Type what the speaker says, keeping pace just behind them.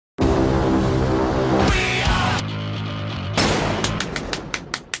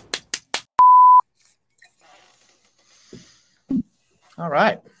All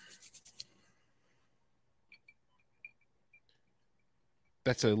right.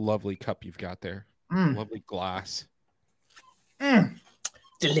 That's a lovely cup you've got there. Lovely glass.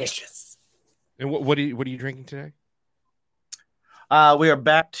 Delicious. And what are you drinking today? We are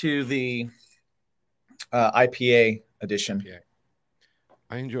back to the IPA edition. IPA.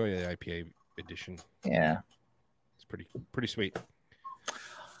 I enjoy the IPA edition. Yeah. It's pretty sweet.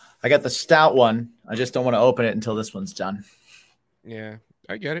 I got the stout one. I just don't want to open it until this one's done. Yeah,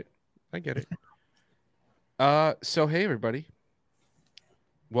 I get it. So hey everybody.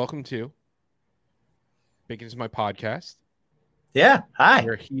 Welcome to Bacon is My Podcast. Yeah. Hi.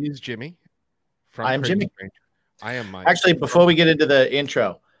 Where he is Jimmy. I am Jimmy. I am Mike. Actually, before we get into the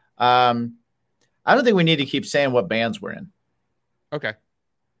intro, I don't think we need to keep saying what bands we're in. Okay.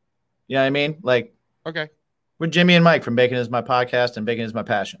 You know what I mean? Like, okay. We're Jimmy and Mike from Bacon is My Podcast and Bacon is My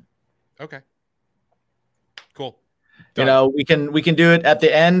Passion. Okay. Cool. Done. You know, we can do it at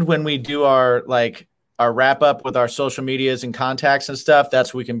the end when we do our wrap up with our social medias and contacts and stuff.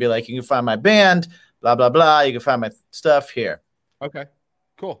 That's where we can be like, you can find my band, blah, blah, blah. You can find my stuff here. Okay.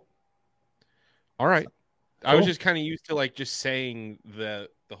 Cool. All right. Cool. I was just kind of used to just saying the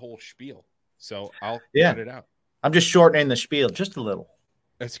whole spiel. So I'll cut it out. I'm just shortening the spiel just a little.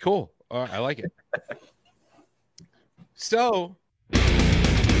 That's cool. I like it. So,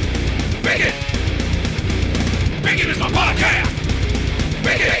 Bacon is my podcast.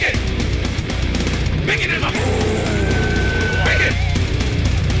 Bacon is my podcast. Bacon is my.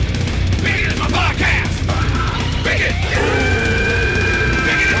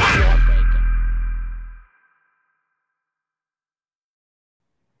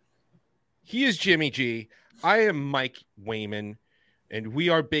 He is Jimmy G. I am Mike Wayman, and we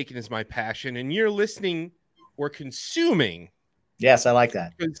are Bacon is My Passion, and you're listening or consuming. Yes, I like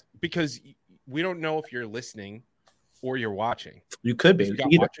that. Because we don't know if you're listening or you're watching. You could be. We got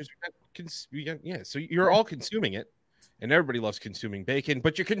watchers, so you're all consuming it, and everybody loves consuming bacon,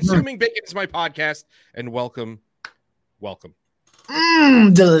 but you're consuming Bacon is My Podcast, and welcome.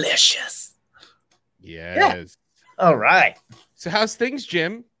 Delicious. Yes. Yeah. All right. So how's things,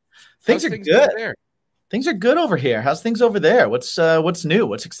 Jim? Things are good. There? Things are good over here. How's things over there? What's new?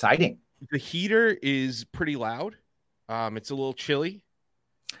 What's exciting? The heater is pretty loud. It's a little chilly.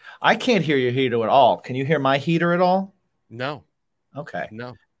 I can't hear your heater at all. Can you hear my heater at all? No. Okay.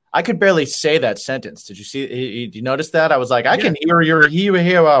 No. I could barely say that sentence. Did you see? Did you notice that? I was like, I can hear your heater.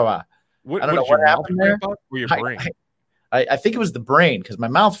 I don't know what happened there. Or your brain? I think it was the brain because my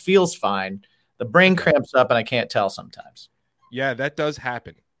mouth feels fine. The brain cramps up and I can't tell sometimes. Yeah, that does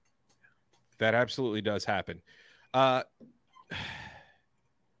happen. That absolutely does happen. I've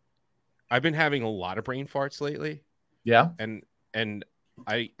been having a lot of brain farts lately. Yeah. And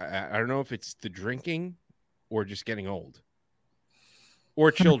I don't know if it's the drinking or just getting old.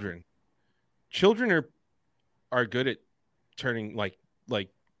 Or children. Children are good at turning like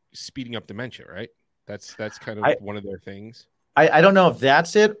speeding up dementia, right? That's kind of one of their things. I don't know if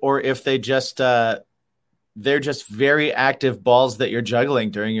that's it or if they just they're just very active balls that you're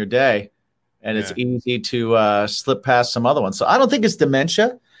juggling during your day. And it's easy to slip past some other ones. So I don't think it's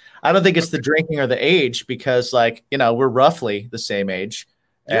dementia. I don't think it's the drinking or the age because, we're roughly the same age,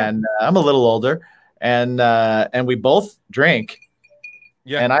 and I'm a little older, and we both drink.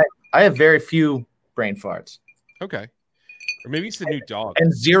 Yeah, and I have very few brain farts. Okay, or maybe it's the new dog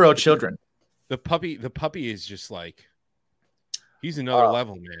and 0 children. The puppy is just he's another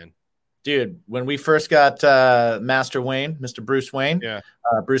level, man. Dude, when we first got Master Wayne, Mr. Bruce Wayne,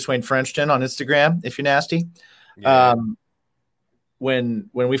 Bruce Wayne Frenchton on Instagram, if you're nasty. Yeah. When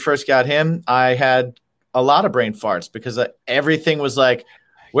we first got him, I had a lot of brain farts because everything was like,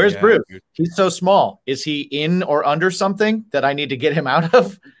 where's Bruce? Dude. He's so small. Is he in or under something that I need to get him out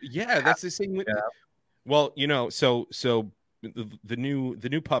of? Yeah, that's the thing. With, well, so the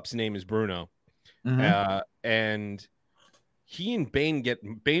new pup's name is Bruno, and he and Bane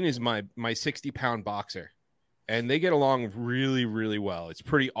is my 60-pound boxer, and they get along really, really well. It's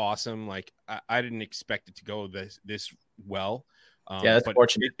pretty awesome. I didn't expect it to go this well. That's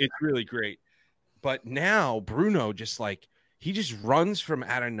fortunate. It's really great. But now Bruno just he just runs from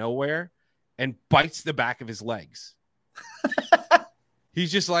out of nowhere and bites the back of his legs. He's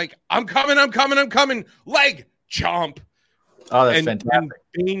just I'm coming, leg chomp. Oh, that's fantastic. And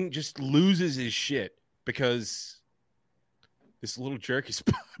Bane just loses his shit because this little jerk is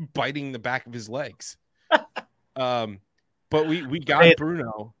biting the back of his legs. But we got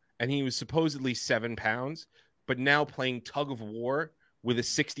Bruno, and he was supposedly 7 pounds, but now playing tug of war with a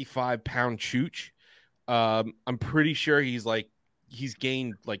 65-pound chooch. I'm pretty sure he's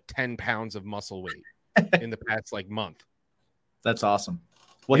gained 10 pounds of muscle weight in the past month. That's awesome.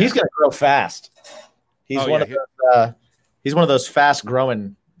 Well, he's going to grow fast. He's he's one of those fast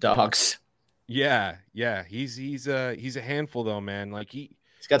growing dogs. Yeah. He's a handful though, man. Like he's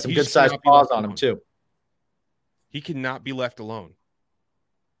got some good sized paws on him too. He cannot be left alone.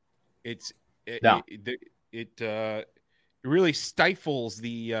 It really stifles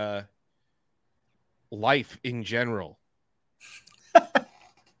the life in general.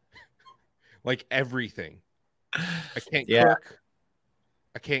 Like everything. I can't cook.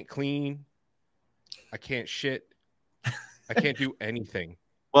 I can't clean. I can't shit. I can't do anything.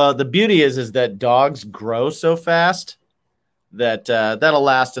 Well, the beauty is that dogs grow so fast that that'll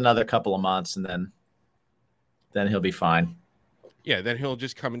last another couple of months, and then he'll be fine. Yeah, then he'll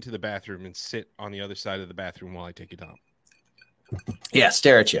just come into the bathroom and sit on the other side of the bathroom while I take a dump. Yeah,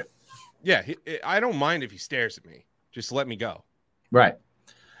 stare at you. Yeah, I don't mind if he stares at me. Just let me go. Right.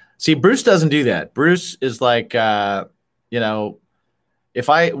 See, Bruce doesn't do that. Bruce is like,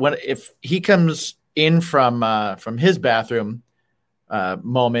 if he comes in from his bathroom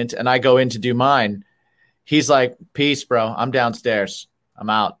moment and I go in to do mine, he's like, "Peace, bro. I'm downstairs. I'm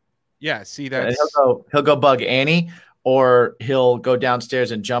out." Yeah, see that. He'll go bug Annie, or he'll go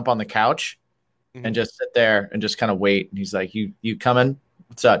downstairs and jump on the couch and just sit there and just kind of wait. And he's like, "You coming?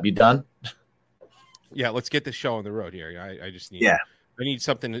 What's up? You done?" Yeah, let's get the show on the road here. I just need I need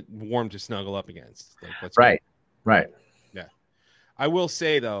something warm to snuggle up against. Like, let's go. Right. Yeah. I will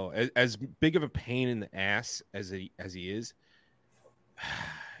say though, as big of a pain in the ass as he is,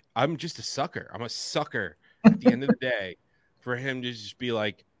 I'm just a sucker. I'm a sucker at the end of the day for him to just be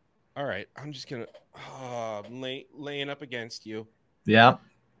like, "All right, I'm just gonna laying up against you." Yeah.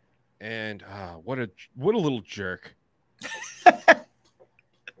 And what a little jerk.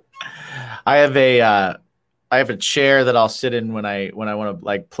 I have a chair that I'll sit in when I want to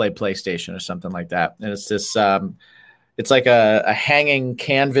like play PlayStation or something like that, and it's this it's like a hanging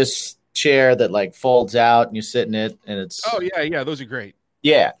canvas chair that like folds out and you sit in it, and it's those are great.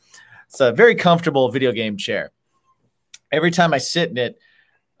 Yeah, it's a very comfortable video game chair. Every time I sit in it,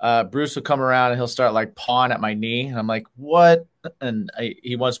 Bruce will come around and he'll start like pawing at my knee, and I'm like, "What?" And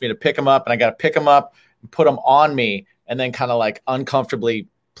he wants me to pick him up, and I got to pick him up and put him on me, and then kind of like uncomfortably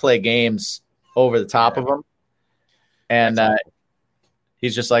play games over the top of him. And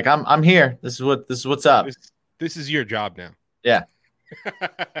he's just like, I'm here. This is what's up. This is your job now. Yeah.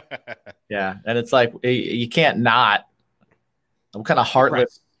 Yeah. And it's like, you can't not. What kind of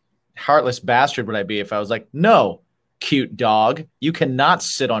heartless bastard would I be if I was like, "No, cute dog, you cannot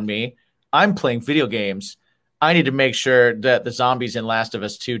sit on me. I'm playing video games. I need to make sure that the zombies in Last of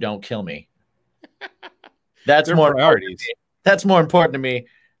Us 2 don't kill me." That's more priorities. That's more important to me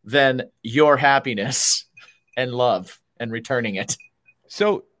than your happiness and love and returning it.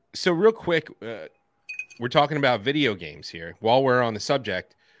 So real quick, we're talking about video games here. While we're on the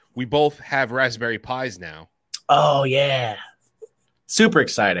subject, we both have Raspberry Pis now. Oh, yeah. Super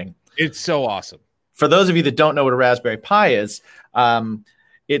exciting. It's so awesome. For those of you that don't know what a Raspberry Pi is,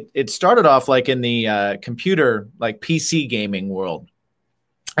 it started off like in the computer, like PC gaming world.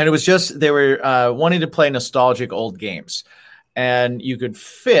 And it was just, they were wanting to play nostalgic old games. And you could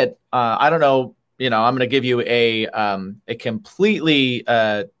fit, I don't know, I'm going to give you a completely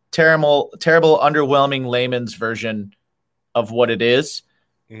terrible, underwhelming layman's version of what it is.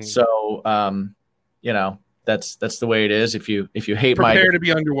 Mm-hmm. So, that's the way it is. If you hate prepare to be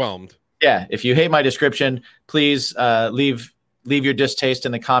underwhelmed. Yeah. If you hate my description, please leave your distaste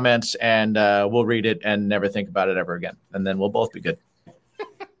in the comments, and we'll read it and never think about it ever again. And then we'll both be good.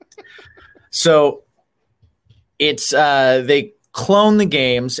 So it's they clone the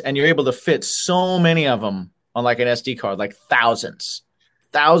games, and you're able to fit so many of them on like an SD card, like thousands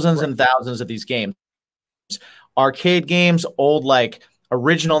and thousands of these games. Arcade games, old like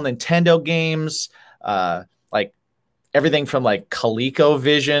original Nintendo games, like everything from like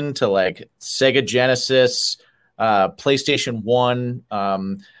ColecoVision to like Sega Genesis, PlayStation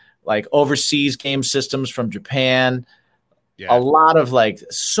 1, like overseas game systems from Japan. Yeah. A lot of like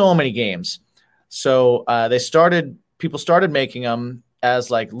so many games. So people started making them as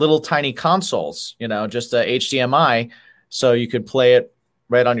like little tiny consoles, just a HDMI, so you could play it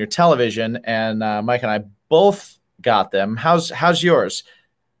right on your television. And Mike and I both got them. How's yours?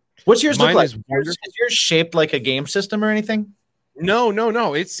 What's yours look like? Is yours shaped like a game system or anything?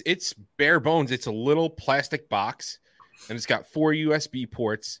 No. It's bare bones. It's a little plastic box, and it's got 4 USB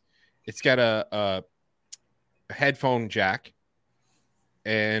ports. It's got a headphone jack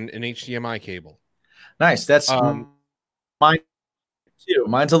and an HDMI cable. Nice. That's mine too.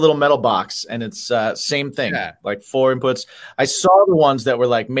 Mine's a little metal box, and it's same thing, Yeah. like 4 inputs. I saw the ones that were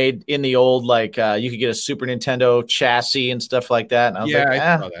like made in the old, like you could get a Super Nintendo chassis and stuff like that. And I was like,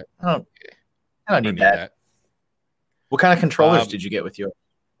 I saw that. I don't need that. What kind of controllers did you get with yours?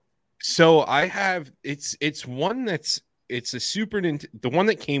 So I have it's one that's it's a Super Nintendo. The one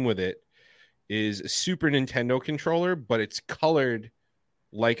that came with it is a Super Nintendo controller, but it's colored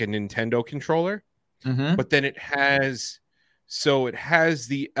like a Nintendo controller. Mm-hmm. But then it has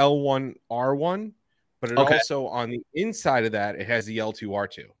the L1 R1, but it also on the inside of that it has the L2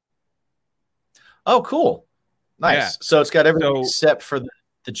 R2. Oh, cool. Nice. Yeah. So it's got everything except for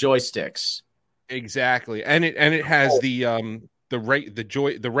the joysticks. Exactly. And it has the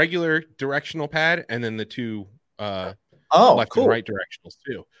regular directional pad and then the two left and right directionals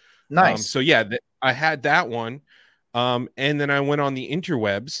too. Nice. So yeah, I had that one. And then I went on the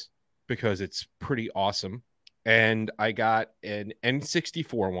interwebs because it's pretty awesome. And I got an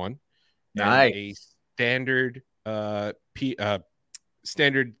N64 one. Nice. And a standard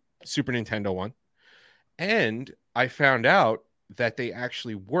standard Super Nintendo one. And I found out that they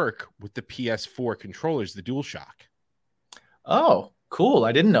actually work with the PS4 controllers, the DualShock. Oh, cool.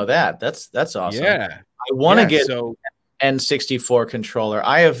 I didn't know that. That's awesome. Yeah. I want to get an N64 controller.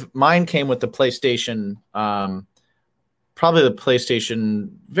 Mine came with the PlayStation, probably the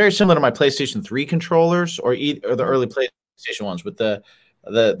PlayStation, very similar to my PlayStation 3 controllers or the early PlayStation ones with the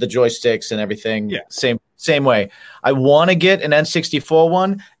joysticks and everything. Yeah. Same way. I want to get an N64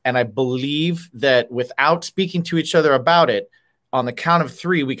 one, and I believe that without speaking to each other about it, on the count of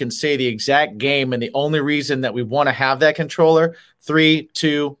 3, we can say the exact game, and the only reason that we want to have that controller, 3,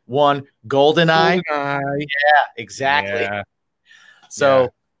 2, 1, GoldenEye. GoldenEye. Yeah, exactly. Yeah. So,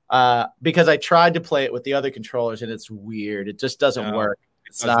 because I tried to play it with the other controllers, and it's weird. It just doesn't work.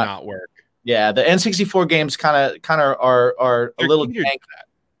 It does not work. Yeah, the N64 games kind of are a little jank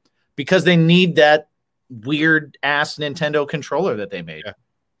because they need that weird ass Nintendo controller that they made.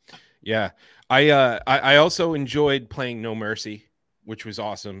 Yeah. I also enjoyed playing No Mercy, which was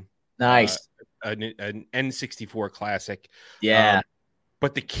awesome. Nice. An N64 classic. Yeah.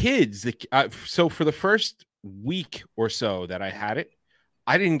 But the kids, so for the first week or so that I had it,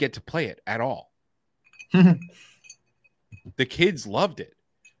 I didn't get to play it at all. The kids loved it.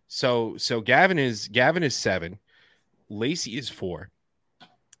 So Gavin is 7, Lacey is 4.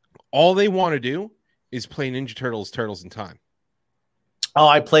 All they want to do is play Ninja Turtles in Time. Oh,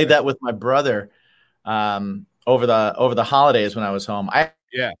 I played that with my brother over the holidays when I was home. I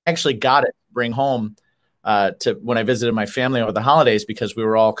actually got it to bring home to when I visited my family over the holidays because we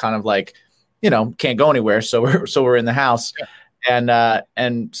were all kind of like, can't go anywhere, so we're in the house. Yeah.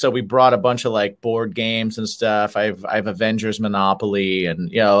 And so we brought a bunch of like board games and stuff. I have Avengers Monopoly and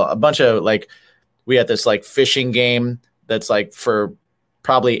a bunch of like we had this like fishing game that's like for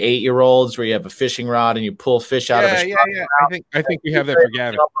probably 8-year-olds where you have a fishing rod and you pull fish out of a yeah. I think we have that for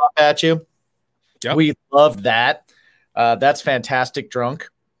Gavin. Jump up at you. Yep. We love that. That's fantastic drunk.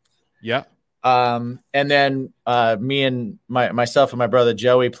 Yeah. And then me and myself and my brother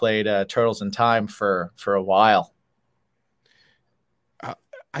Joey played Turtles in Time for a while.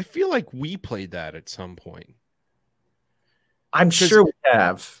 I feel like we played that at some point. I'm sure we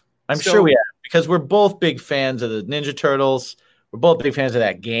have. Sure we have because we're both big fans of the Ninja Turtles. We're both big fans of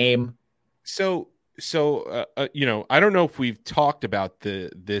that game. So I don't know if we've talked about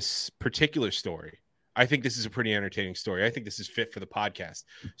this particular story. I think this is a pretty entertaining story. I think this is fit for the podcast.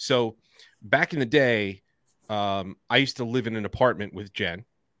 So back in the day, I used to live in an apartment with Jen,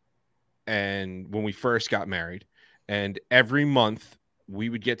 and when we first got married, and every month we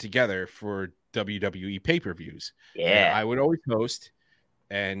would get together for WWE pay-per-views. Yeah. And I would always host,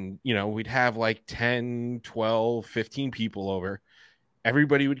 and we'd have like 10, 12, 15 people over.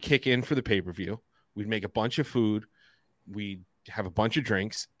 Everybody would kick in for the pay-per-view. We'd make a bunch of food. We'd have a bunch of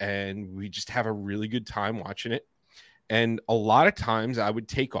drinks, and we just have a really good time watching it. And a lot of times I would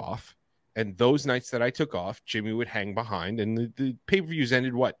take off, and those nights that I took off, Jimmy would hang behind, and the pay-per-views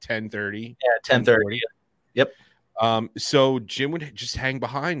ended 10:30? Yeah, 10:30. Yep. So Jim would just hang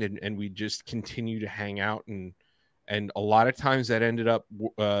behind, and we'd just continue to hang out, and a lot of times that ended up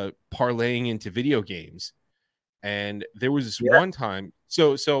parlaying into video games. And there was this one time.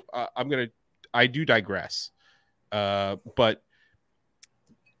 So I do digress. But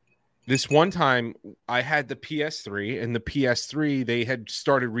this one time I had the PS3, and the PS3, they had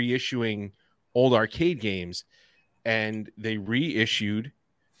started reissuing old arcade games, and they reissued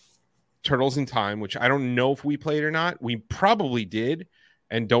Turtles in Time, which I don't know if we played or not. We probably did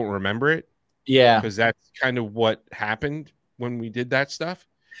and don't remember it. Yeah. Because that's kind of what happened when we did that stuff.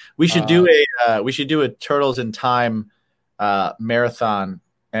 We should do a Turtles in Time marathon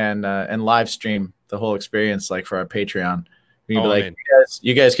and live stream the whole experience, like for our Patreon. We can be like, man.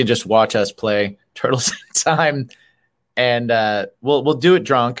 you guys can just watch us play Turtles in Time, and we'll do it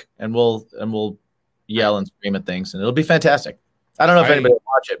drunk, and we'll yell and scream at things, and it'll be fantastic. I don't know if anybody will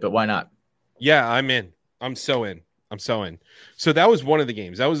watch it, but why not? Yeah, I'm in. I'm so in. So that was one of the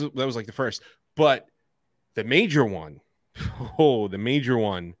games. That was like the first. But the major one,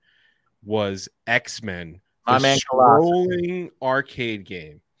 was X-Men. My The man Colossus. scrolling arcade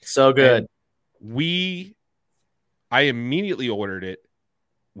game. So good. I immediately ordered it.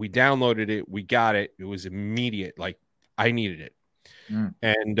 We downloaded it. We got it. It was immediate. Like, I needed it.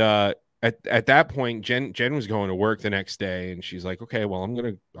 And at that point, Jen was going to work the next day, and she's like, "Okay, well, I'm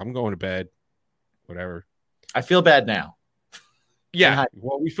going to bed. Whatever." I feel bad now. Yeah.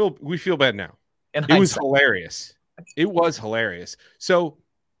 Well, we feel bad now. It was hilarious. It was hilarious. So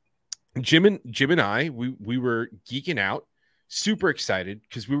Jim and I, we were geeking out, super excited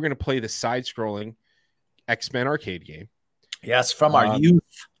because we were going to play the side-scrolling X-Men arcade game. Yes, from our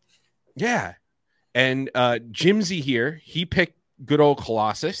youth. Yeah. And Jimsy here, he picked good old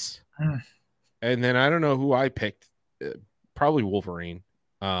Colossus. And then I don't know who I picked. Probably Wolverine.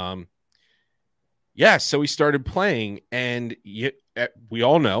 Yeah, so we started playing, and we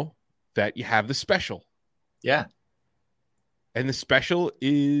all know that you have the special. Yeah. And the special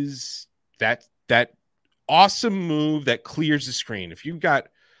is that awesome move that clears the screen. If you've got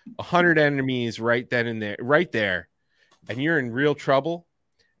 100 enemies right there, and you're in real trouble,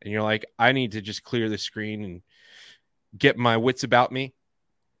 and you're like, I need to just clear the screen and get my wits about me,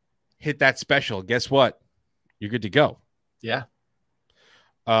 hit that special. Guess what? You're good to go. Yeah.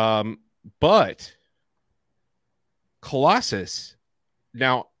 But Colossus,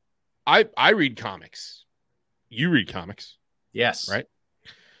 now I read comics. You read comics. Yes. Right?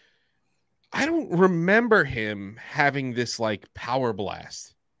 I don't remember him having this like power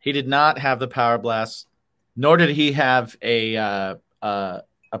blast. He did not have the power blast, nor did he have a power.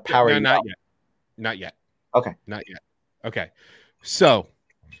 No, not yet. Not yet. Okay. Not yet. Okay. So,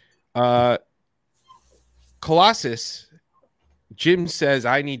 Colossus, Jim says,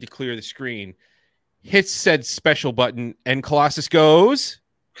 I need to clear the screen, hits said special button, and Colossus goes,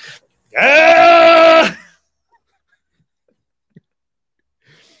 Ah!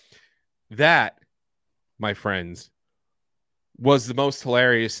 That, my friends, was the most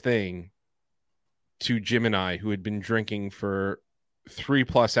hilarious thing to Jim and I, who had been drinking for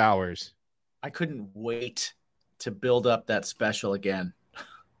 3+ hours. I couldn't wait to build up that special again.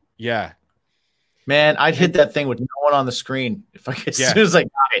 Yeah. Man, I'd hit that thing with no one on the screen as soon as I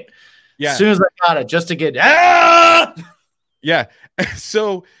got it. Yeah. As soon as I got it, just to get Yeah.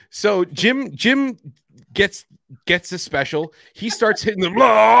 So Jim gets the special. He starts hitting them,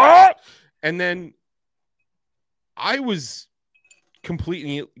 and then I was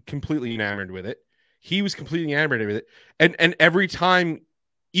completely enamored with it. He was completely enamored with it. And every time,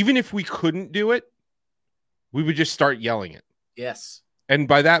 even if we couldn't do it, we would just start yelling it. Yes. And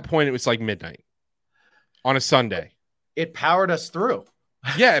by that point, it was like midnight on a Sunday. It powered us through.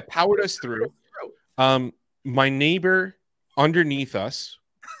 Yeah, it powered us through. My neighbor underneath us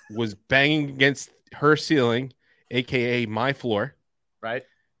was banging against her ceiling, aka my floor. Right.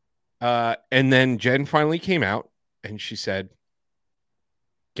 And then Jen finally came out and she said,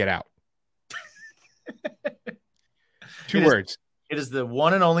 "Get out." Two words. It is the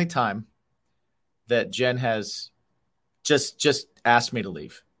one and only time that Jen has just asked me to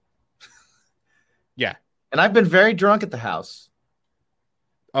leave. Yeah. And I've been very drunk at the house.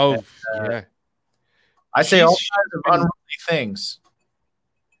 Oh, yeah. I say all kinds of unruly things.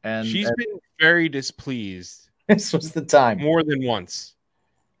 And she's been very displeased. This was the time. More than once.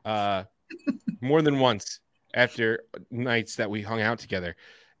 More than once after nights that we hung out together.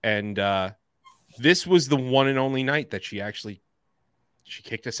 And this was the one and only night that she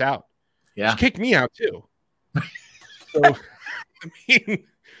kicked us out. Yeah. She kicked me out too. So, I mean,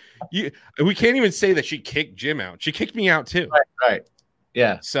 we can't even say that she kicked Jim out. She kicked me out too. Right.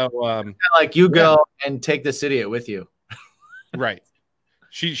 Yeah. So like you go and take this idiot with you. Right.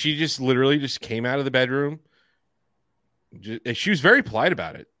 She just literally just came out of the bedroom. She was very polite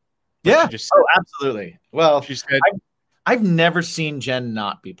about it. Yeah. Absolutely. Well, she said, I've never seen Jen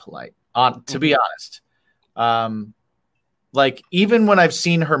not be polite. To be honest, like even when I've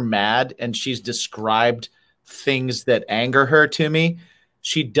seen her mad and she's described things that anger her to me,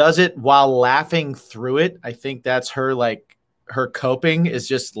 she does it while laughing through it. I think that's her coping is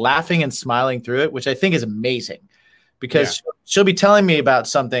just laughing and smiling through it, which I think is amazing because she'll be telling me about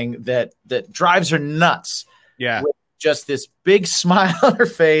something that drives her nuts. Yeah. With just this big smile on her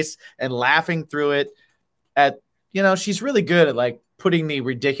face and laughing through it at she's really good at like putting the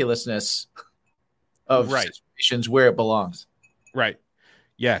ridiculousness of situations where it belongs. Right.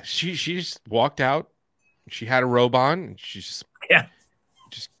 Yeah. She just walked out. She had a robe on. And she just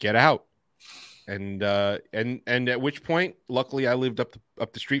get out. And at which point, luckily, I lived up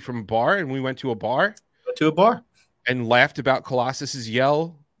the street from a bar, and we went to a bar. And laughed about Colossus's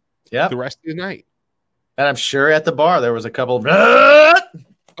yell. Yeah. The rest of the night. And I'm sure at the bar there was a couple of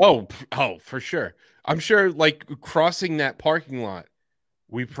oh, for sure. I'm sure, like, crossing that parking lot,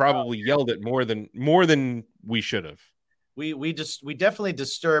 we probably yelled it more than we should have. We definitely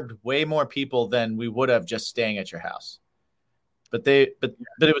disturbed way more people than we would have just staying at your house. But it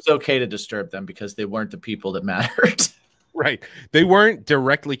was okay to disturb them because they weren't the people that mattered. Right. They weren't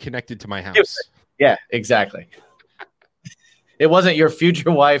directly connected to my house. Yeah, exactly. It wasn't your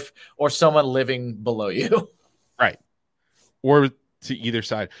future wife or someone living below you. Right. Or to either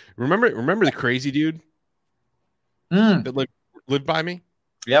side. Remember the crazy dude that lived by me?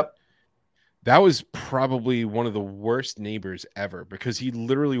 Yep. That was probably one of the worst neighbors ever because he'd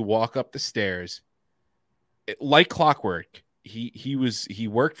literally walk up the stairs like clockwork. He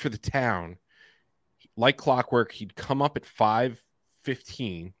worked for the town. Like clockwork, he'd come up at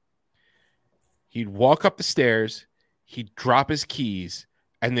 5:15. He'd walk up the stairs, he'd drop his keys,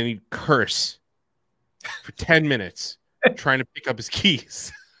 and then he'd curse for 10 minutes trying to pick up his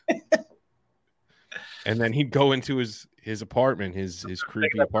keys. And then he'd go into his apartment, his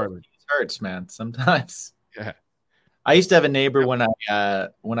creepy apartment. It hurts, man, sometimes. Yeah. I used to have a neighbor when I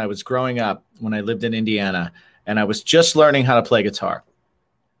was growing up, when I lived in Indiana, and I was just learning how to play guitar.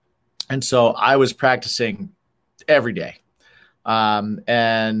 And so I was practicing every day.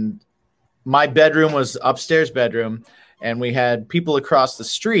 And my bedroom was upstairs bedroom, and we had people across the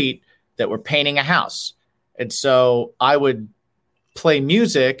street that were painting a house. And so I would play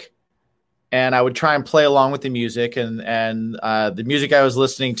music, and I would try and play along with the music. And the music I was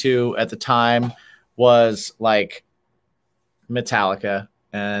listening to at the time was like Metallica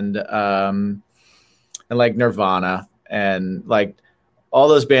and like Nirvana and like all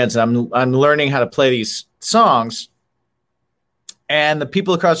those bands. And I'm learning how to play these songs. And the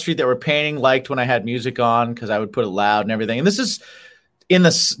people across the street that were painting liked when I had music on because I would put it loud and everything. And this is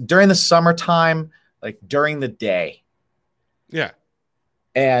during the summertime, like during the day. Yeah.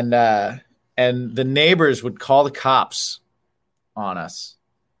 And the neighbors would call the cops on us,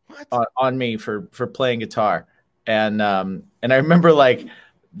 on me for playing guitar. And I remember like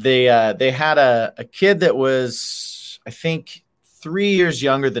they had a kid that was, I think, 3 years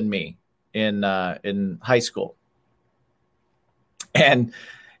younger than me in high school. And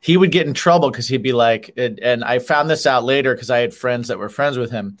he would get in trouble because he'd be like, and I found this out later because I had friends that were friends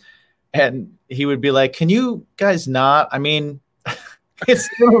with him. And he would be like, can you guys not? I mean, it's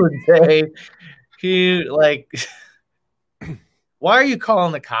the middle of the day. He like, why are you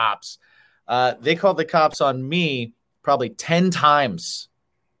calling the cops? They called the cops on me probably 10 times.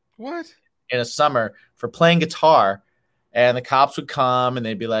 What? In a summer for playing guitar. And the cops would come and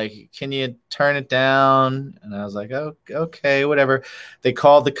they'd be like, can you turn it down? And I was like, oh, okay, whatever. They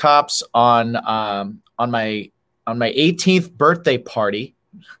called the cops on my 18th birthday party,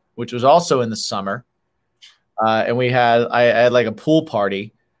 which was also in the summer. And I had like a pool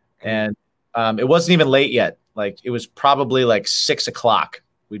party, and it wasn't even late yet. Like it was probably like 6 o'clock.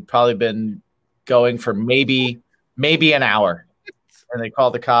 We'd probably been going for maybe an hour. And they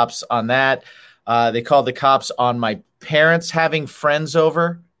called the cops on that. They called the cops on my parents having friends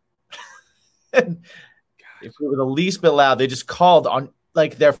over. And if we were the least bit loud, they just called on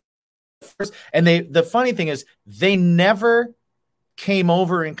like their first. And the funny thing is they never came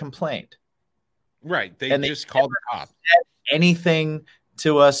over and complained. Right. They just called the cops. Anything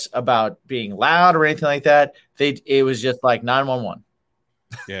to us about being loud or anything like that. It was just like 911.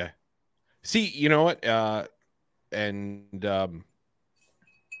 Yeah. See, you know what?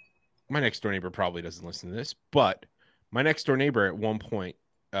 My next door neighbor probably doesn't listen to this, but my next door neighbor at one point,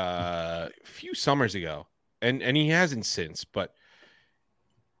 a few summers ago, and he hasn't since, but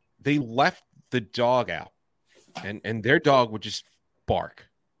they left the dog out, and their dog would just bark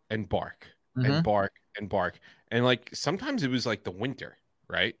and bark and bark and bark. And like sometimes it was like the winter,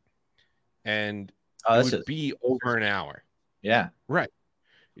 right? And it would be over an hour. Yeah. Right.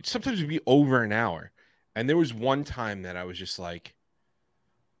 Sometimes it would be over an hour. And there was one time that I was just like,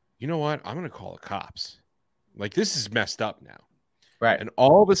 you know what? I'm going to call the cops. Like, this is messed up now. Right. And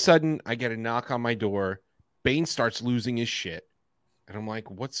all of a sudden, I get a knock on my door. Bane starts losing his shit. And I'm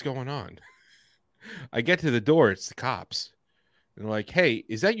like, what's going on? I get to the door. It's the cops. And they're like, hey,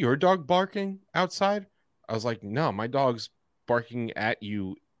 is that your dog barking outside? I was like, no, my dog's barking at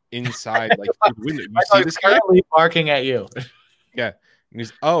you inside like the window. You I see was this guy? currently barking at you. Yeah. And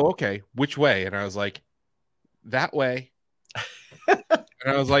he's, oh, okay. Which way? And I was like, that way. And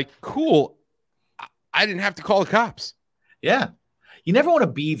I was like, cool. I didn't have to call the cops. Yeah. You never want to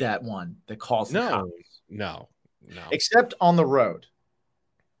be that one that calls the cops. No. Except on the road.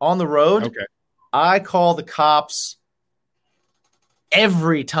 On the road, Okay. I call the cops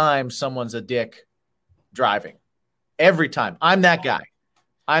every time someone's a dick driving. Every time. I'm that guy.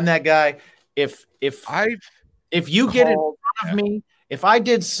 If you get in front of me, if I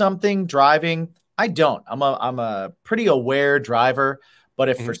did something driving, I don't. I'm a pretty aware driver. But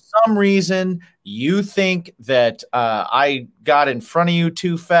if for some reason you think that I got in front of you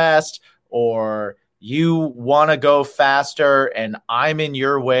too fast, or you want to go faster and I'm in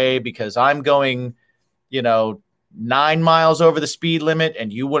your way because I'm going, 9 miles over the speed limit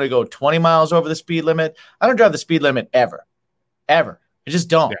and you want to go 20 miles over the speed limit, I don't drive the speed limit ever. I just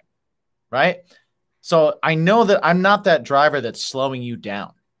don't. Yeah. Right? So I know that I'm not that driver that's slowing you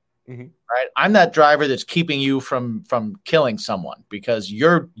down. Right? I'm that driver that's keeping you from killing someone because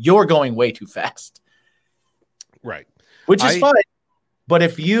you're going way too fast. Right. Which is fine. But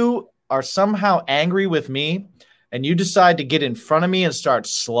if you are somehow angry with me and you decide to get in front of me and start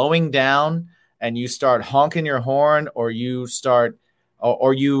slowing down and you start honking your horn, or you start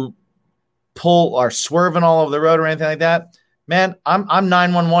or you pull or swerving all over the road or anything like that, man, I'm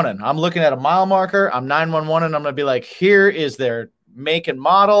 911. I'm looking at a mile marker. I'm 911 and I'm going to be like, here is their make and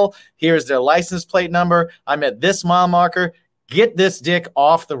model. Here's their license plate number. I'm at this mile marker. Get this dick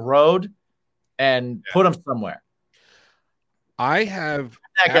off the road and put him somewhere. I have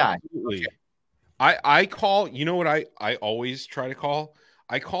that guy. Okay. I call, you know what I always try to call?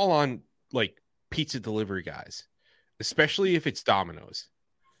 I call on like pizza delivery guys, especially if it's Domino's.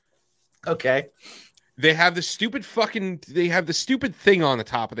 Okay. They have the stupid thing on the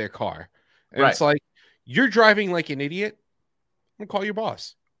top of their car. And It's like, you're driving like an idiot. I'm gonna call your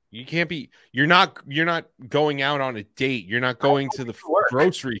boss. You're not going out on a date. You're not going to the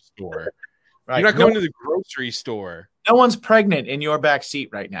grocery store. Right. You're not going to the grocery store. No one's pregnant in your back seat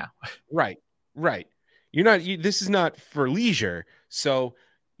right now. Right. You're not. This is not for leisure. So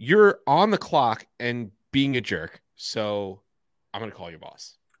you're on the clock and being a jerk. So I'm gonna call your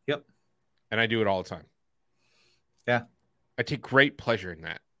boss. Yep. And I do it all the time. Yeah. I take great pleasure in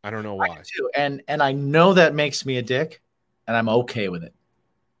that. I don't know why. I do. And I know that makes me a dick, and I'm okay with it.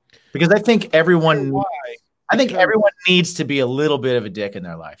 Because I think everyone needs to be a little bit of a dick in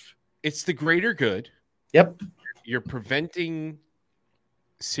their life. It's the greater good. Yep. You're preventing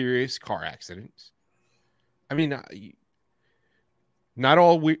serious car accidents. I mean, not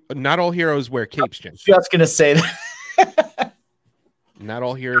all heroes wear capes, Jim. Just gonna say that. Not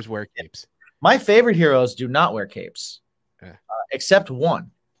all heroes wear capes. My favorite heroes do not wear capes, except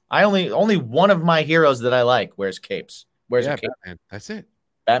one. Only one of my heroes that I like wears capes. Wears a cape. Batman. That's it.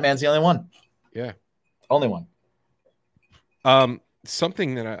 Batman's the only one. Yeah, only one.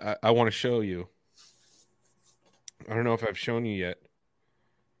 Something that I want to show you. I don't know if I've shown you yet.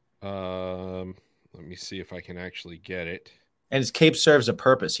 Let me see if I can actually get it. And his cape serves a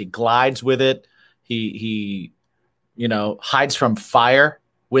purpose. He glides with it. He hides from fire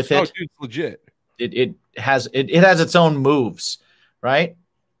with it. Oh, dude, it's legit. It has its own moves, right?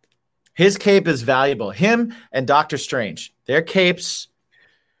 His cape is valuable. Him and Doctor Strange, their capes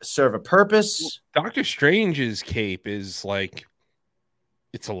serve a purpose. Doctor Strange's cape is like,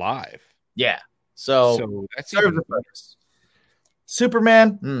 it's alive. Yeah. So that's serves a purpose.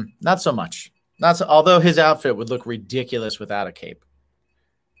 Superman, not so much. Although his outfit would look ridiculous without a cape.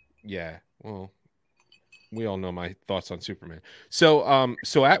 Yeah. Well, we all know my thoughts on Superman. So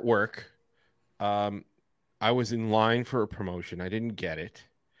at work, I was in line for a promotion. I didn't get it.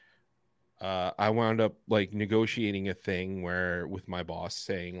 I wound up like negotiating a thing with my boss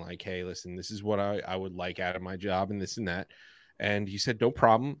saying like, hey, listen, this is what I would like out of my job and this and that. And he said, no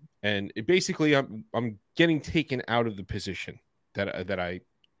problem. And basically I'm getting taken out of the position that I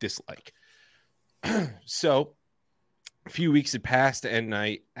dislike. So a few weeks had passed and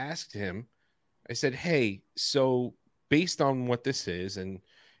I asked him, I said, hey, so based on what this is, and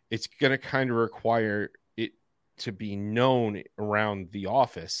it's going to kind of require it to be known around the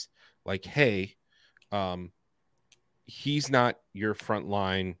office, like, hey, he's not your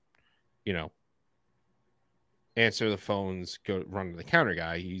frontline, answer the phones, go run to the counter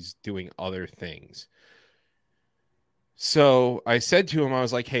guy. He's doing other things. So I said to him, I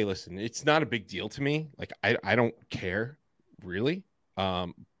was like, hey, listen, it's not a big deal to me. Like, I don't care really.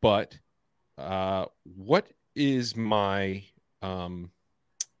 But what is my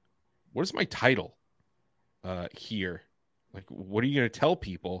title here Like, what are you going to tell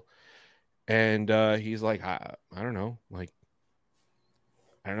people? And he's like, I don't know. Like,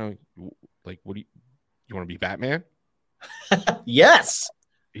 I don't know. Like, what do you want to be Batman? Yes.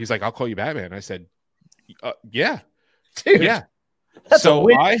 He's like, I'll call you Batman. I said, yeah. Dude. Yeah. That's So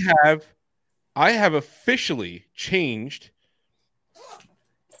a I have officially changed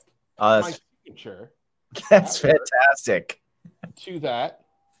my signature that's fantastic. to that.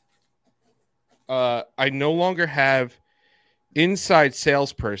 I no longer have inside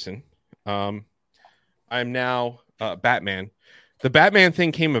salesperson. I'm now Batman. The Batman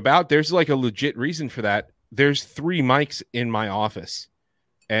thing came about. There's like a legit reason for that. There's 3 mics in my office,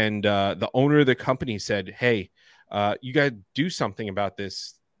 and the owner of the company said, "Hey, you got to do something about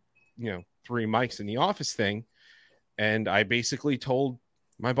this, 3 mics in the office thing." And I basically told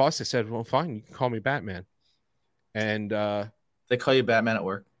my boss, I said, "Well, fine, you can call me Batman." And they call you Batman at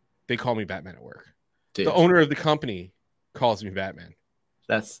work. They call me Batman at work. Dude. The owner of the company calls me Batman.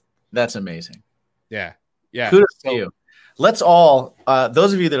 That's amazing. Yeah. Kudos to you. Let's all,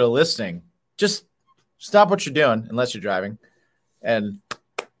 those of you that are listening, just stop what you're doing, unless you're driving, and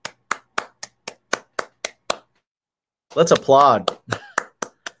let's applaud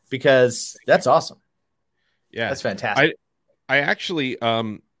because that's awesome. Yeah, that's fantastic. I actually,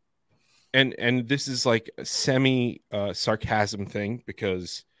 and this is like a semi sarcasm thing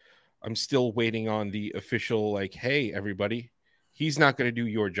because I'm still waiting on the official, like, hey, everybody, he's not going to do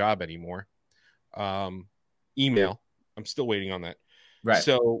your job anymore. Email. I'm still waiting on that. Right.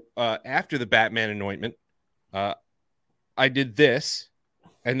 So after the Batman anointment, I did this.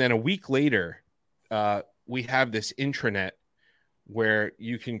 And then a week later, we have this intranet where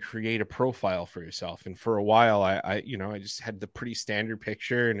you can create a profile for yourself. And for a while, I just had the pretty standard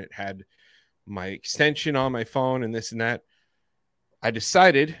picture and it had my extension on my phone and this and that. I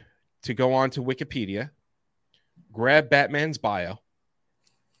decided to go on to Wikipedia, grab Batman's bio,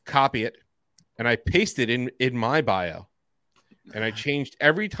 copy it, and I pasted in my bio. And I changed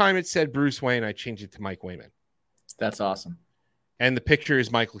every time it said Bruce Wayne, I changed it to Mike Wayman. That's awesome. And the picture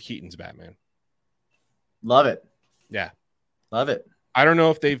is Michael Keaton's Batman. Love it. Yeah. Love it. I don't know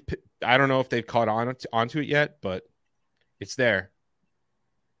if they've caught onto it yet, but it's there.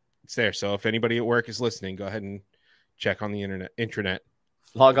 It's there. So if anybody at work is listening, go ahead and check on the intranet.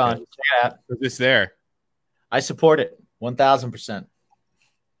 Log on. Check it out. It's there. I support it 1,000%.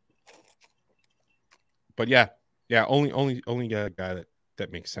 But yeah, only guy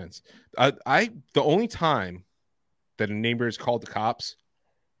that makes sense. The only time that a neighbor has called the cops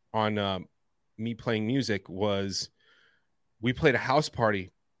on me playing music was we played a house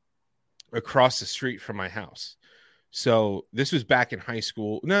party across the street from my house. So this was back in high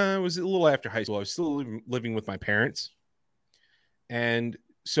school. No, it was a little after high school. I was still living with my parents. And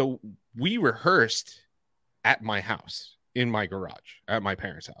so we rehearsed at my house, in my garage, at my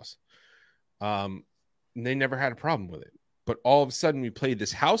parents' house. And they never had a problem with it. But all of a sudden, we played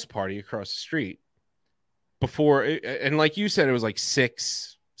this house party across the street before. And like you said, it was like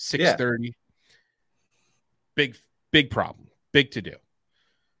 6:30. Big problem. Big to do.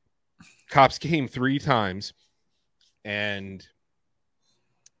 Cops came 3 times. And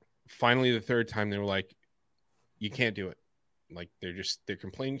finally, the 3rd time, they were like, you can't do it. Like, they're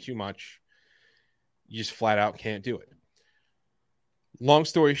complaining too much. You just flat out can't do it. Long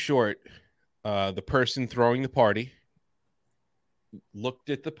story short, the person throwing the party looked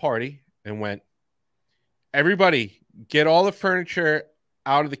at the party and went, everybody, get all the furniture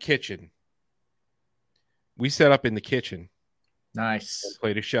out of the kitchen. We set up in the kitchen. Nice. And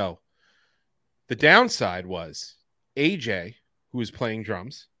played a show. The downside was AJ, who was playing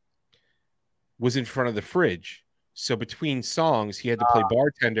drums, was in front of the fridge. So between songs, he had to play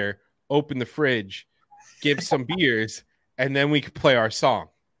bartender, open the fridge, give some beers, and then we could play our song.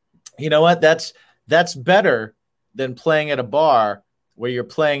 You know what? That's better than playing at a bar where you're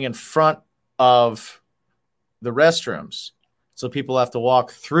playing in front of the restrooms. So people have to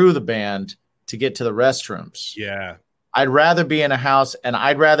walk through the band to get to the restrooms. Yeah. I'd rather be in a house, and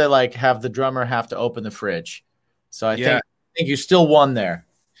I'd rather like have the drummer have to open the fridge. So I think you still won there.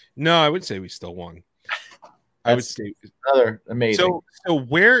 No, I would say we still won. I would say another amazing. So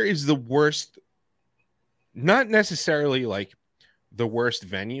where is the worst? Not necessarily like the worst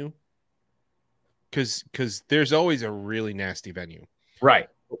venue, because there's always a really nasty venue, right?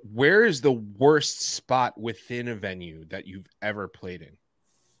 Where is the worst spot within a venue that you've ever played in?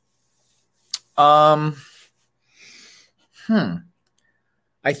 I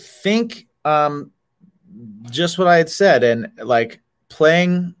think just what I had said, and like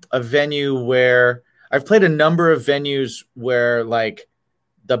playing a venue where I've played a number of venues where like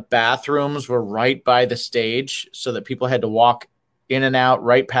the bathrooms were right by the stage so that people had to walk in and out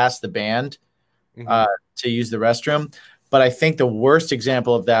right past the band to use the restroom. But I think the worst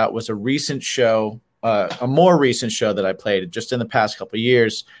example of that was a recent show, a more recent show that I played just in the past couple of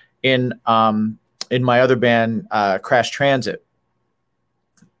years in my other band, Crash Transit.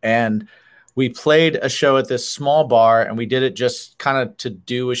 And we played a show at this small bar, and we did it just kind of to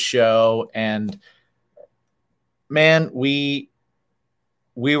do a show. And man, we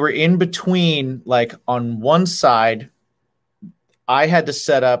were in between, like on one side, I had to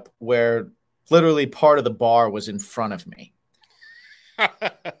set up where literally part of the bar was in front of me.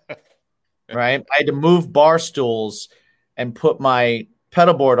 Right? I had to move bar stools and put my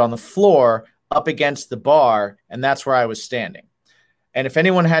pedal board on the floor up against the bar, and that's where I was standing. And if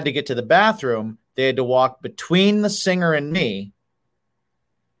anyone had to get to the bathroom, they had to walk between the singer and me,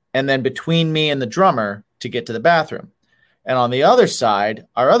 and then between me and the drummer to get to the bathroom. And on the other side,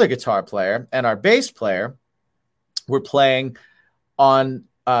 our other guitar player and our bass player were playing on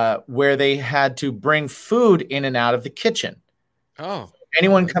where they had to bring food in and out of the kitchen. Oh.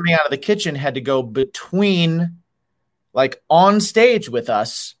 Anyone coming out of the kitchen had to go between, like on stage with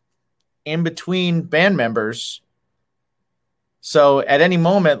us, in between band members. So at any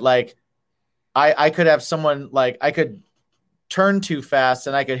moment, like I could have someone, like I could turn too fast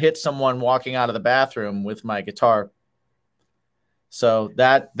and I could hit someone walking out of the bathroom with my guitar. So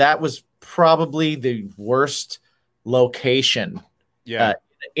that was probably the worst location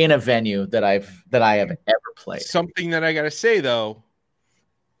in a venue that I have ever played. Something that I got to say, though,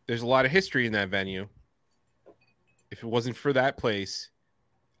 there's a lot of history in that venue. If it wasn't for that place,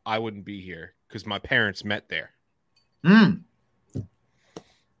 I wouldn't be here because my parents met there.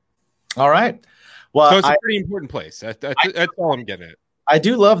 All right. Well, so it's a pretty important place. That's all I'm getting at. I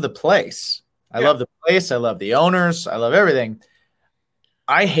do love the place. I love the place. I love the owners. I love everything.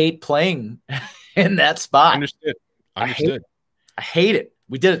 I hate playing in that spot. Understood. I hate it.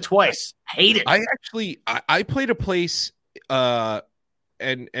 We did it twice. I hate it. I played a place,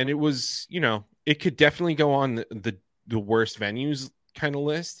 and it was, it could definitely go on the worst venues kind of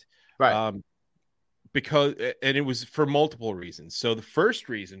list, right? Because it was for multiple reasons. So the first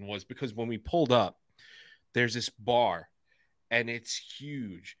reason was because when we pulled up, there's this bar, and it's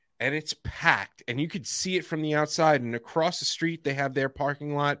huge. And it's packed, and you could see it from the outside. And across the street, they have their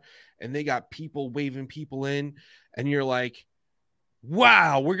parking lot, and they got people waving people in. And you're like,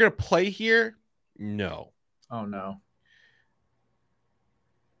 wow, we're going to play here? No. Oh, no.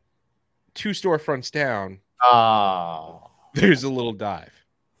 2 storefronts down. Oh. There's a little dive.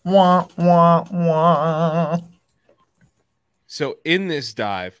 Wah, wah, wah. So in this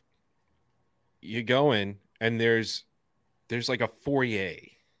dive, you go in, and there's like a foyer.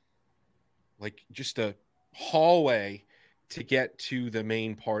 Like just a hallway to get to the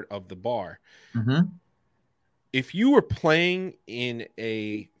main part of the bar. Mm-hmm. If you were playing in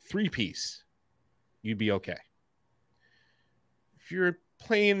a 3-piece, you'd be okay. If you're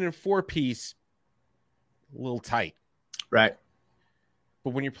playing in a 4-piece, a little tight. Right.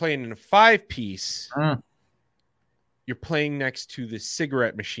 But when you're playing in a 5-piece, you're playing next to the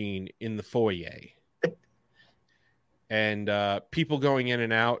cigarette machine in the foyer. And people going in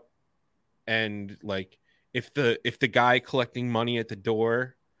and out. And like if the guy collecting money at the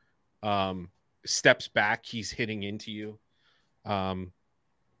door steps back, he's hitting into you.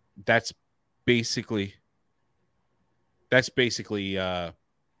 That's basically the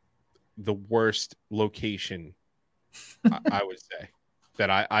worst location I would say that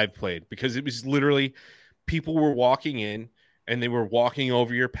I've played, because it was literally people were walking in and they were walking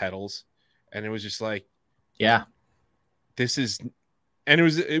over your pedals, and it was just like, yeah, this is. And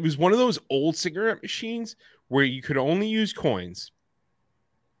it was one of those old cigarette machines where you could only use coins.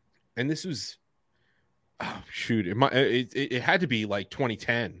 And this was, it had to be like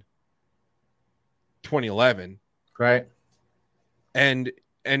 2010, 2011. Right. And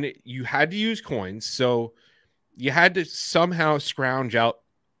you had to use coins. So you had to somehow scrounge out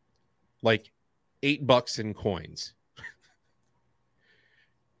like $8 in coins.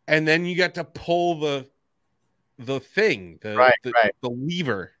 And then you got to pull the thing, the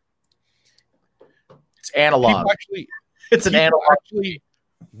lever. It's analog. It's an analog. Actually,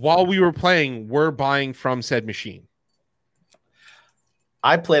 while we were playing, we're buying from said machine.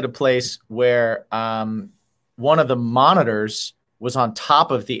 I played a place where one of the monitors was on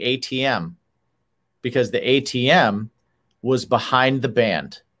top of the ATM because the ATM was behind the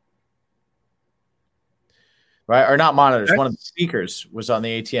band. Right? Or not monitors. One of the speakers was on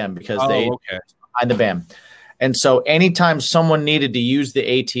the ATM because they was behind the band. And so anytime someone needed to use the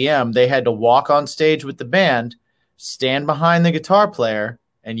ATM, they had to walk on stage with the band, stand behind the guitar player,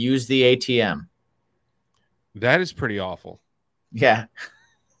 and use the ATM. That is pretty awful. Yeah.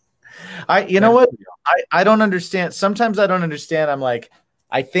 You know what? I don't understand. Sometimes I don't understand. I'm like,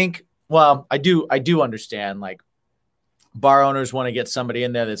 I think, well, I do understand. Like, bar owners want to get somebody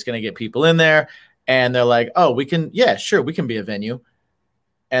in there that's going to get people in there. And they're like, oh, we can be a venue.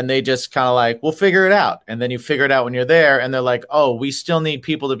 And they just kind of like, we'll figure it out. And then you figure it out when you're there. And they're like, oh, we still need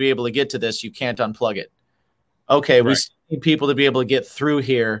people to be able to get to this. You can't unplug it. Okay, we still need people to be able to get through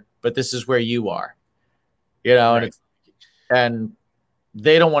here, but this is where you are. You know, and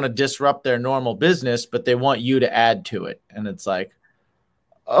they don't want to disrupt their normal business, but they want you to add to it. And it's like,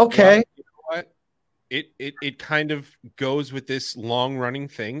 okay. Well, you know what? It kind of goes with this long running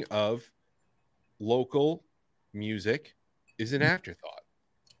thing of local music is an afterthought.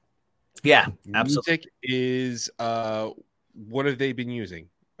 Yeah, absolutely. Music is what have they been using?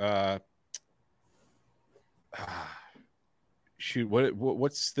 Shoot,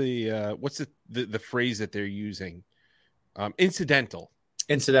 what's the phrase that they're using? Incidental,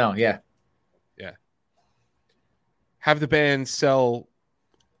 yeah. Have the band sell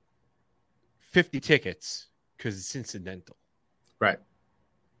 50 tickets because it's incidental. Right.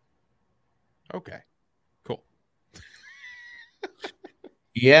 Okay. Cool.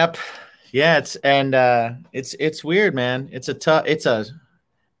 Yep. Yeah, it's weird, man.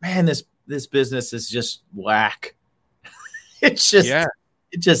 This business is just whack. It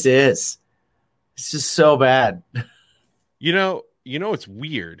just is. It's just so bad. You know, it's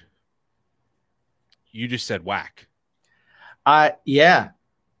weird. You just said whack. I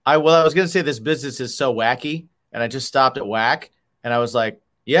was going to say this business is so wacky, and I just stopped at whack, and I was like,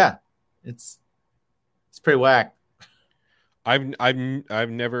 yeah, it's pretty whack. I've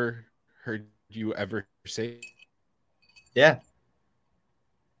never heard you ever say, yeah,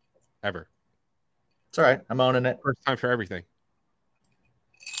 ever. It's all right. I'm owning it. First time for everything.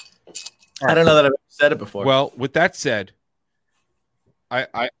 I don't know that I've ever said it before. Well, with that said,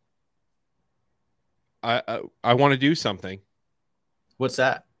 I want to do something. What's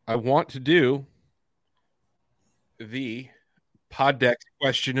that? I want to do the Poddex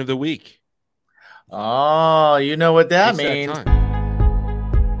question of the week. Oh, you know what that means.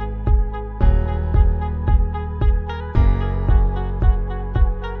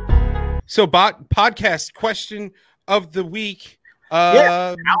 So, podcast question of the week.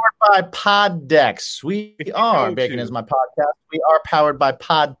 Powered by Poddex. We are Bacon is my podcast. We are powered by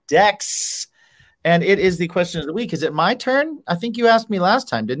Poddex, and it is the question of the week. Is it my turn? I think you asked me last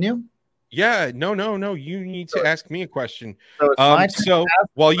time, didn't you? Yeah, no. You need to ask me a question. So, it's my turn so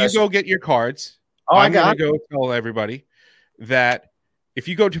while you go get your cards, I'm going to go tell everybody that if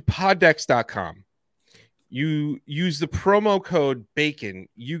you go to poddex.com, you use the promo code BACON,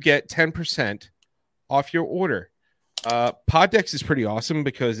 you get 10% off your order. Poddex is pretty awesome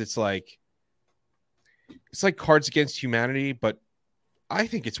because it's like Cards Against Humanity, but I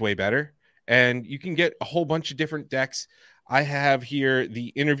think it's way better. And you can get a whole bunch of different decks. I have here the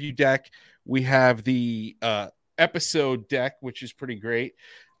interview deck. We have the episode deck, which is pretty great.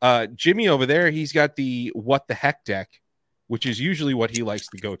 Jimmy over there, he's got the What the Heck deck, which is usually what he likes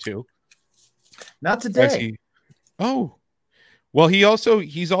to go to. Not today. Well,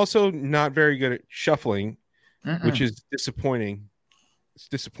 he's also not very good at shuffling, which is disappointing. It's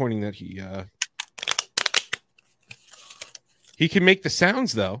disappointing that he can make the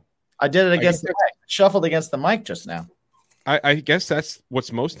sounds though. I did it against the mic. Shuffled against the mic just now. I guess that's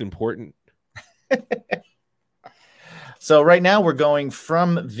what's most important. So right now we're going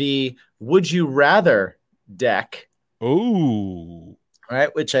from the Would You Rather deck. Oh,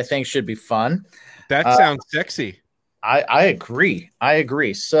 right, which I think should be fun. That sounds sexy. I agree.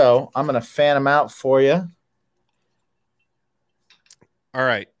 So I'm going to fan them out for you. All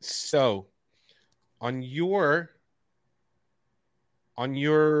right. So on your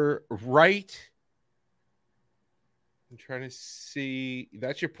right, I'm trying to see.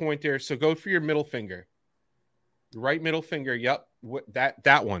 That's your pointer. So go for your middle finger. Right middle finger. Yep.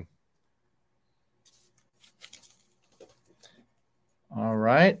 That one. All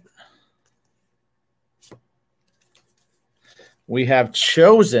right. We have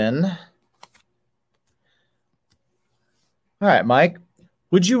chosen. All right, Mike.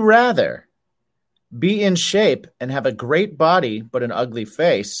 Would you rather be in shape and have a great body but an ugly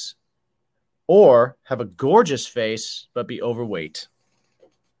face, or have a gorgeous face but be overweight?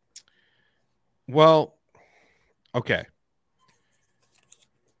 Well, okay.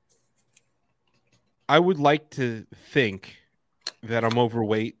 I would like to think that I'm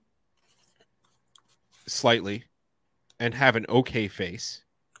overweight slightly and have an okay face.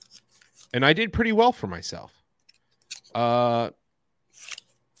 And I did pretty well for myself.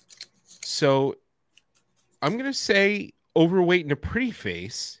 So I'm going to say overweight and a pretty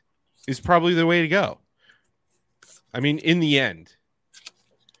face is probably the way to go. I mean, in the end.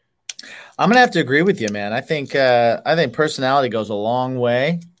 I'm going to have to agree with you, man. I think personality goes a long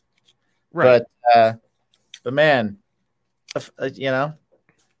way. Right. But man,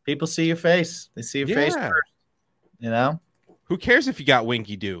 people see your face. They see your face first, Who cares if you got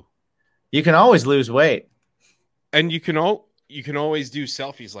winky do? You can always lose weight. And you can always do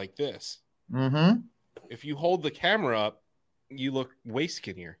selfies like this. Mm-hmm. If you hold the camera up, you look way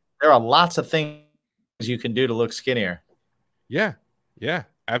skinnier. There are lots of things you can do to look skinnier. Yeah,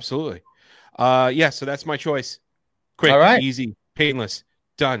 absolutely. So that's my choice. Quick, easy, painless,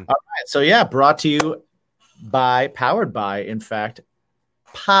 done. All right. So brought to you powered by, in fact,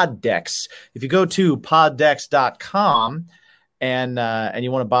 Poddex. If you go to poddex.com and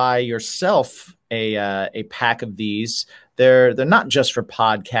you want to buy yourself a pack of these, they're not just for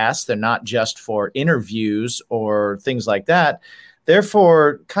podcasts. They're not just for interviews or things like that. They're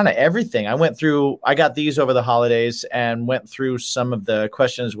for kind of everything. I got these over the holidays and went through some of the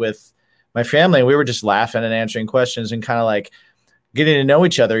questions with my family. We were just laughing and answering questions and kind of like getting to know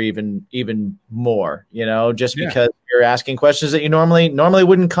each other even more, because you're asking questions that you normally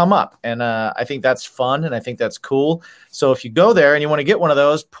wouldn't come up. And I think that's fun. And I think that's cool. So if you go there and you want to get one of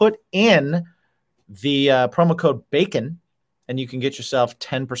those, put in the promo code BACON and you can get yourself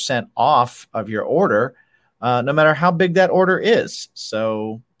 10% off of your order, no matter how big that order is.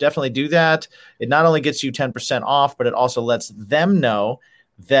 So definitely do that. It not only gets you 10% off, but it also lets them know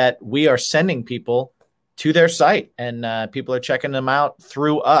that we are sending people to their site and people are checking them out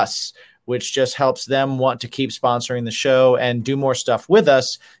through us, which just helps them want to keep sponsoring the show and do more stuff with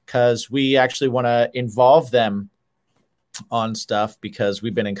us because we actually want to involve them on stuff because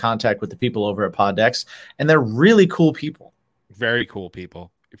we've been in contact with the people over at Poddex and they're really cool people. Very cool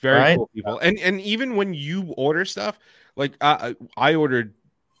people. Very cool people. And even when you order stuff, like I ordered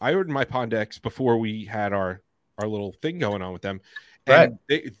my Poddex before we had our little thing going on with them. And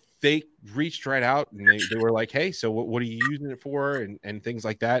they reached right out and they were like, hey, so what are you using it for? And things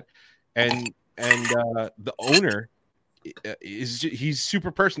like that. And the owner he's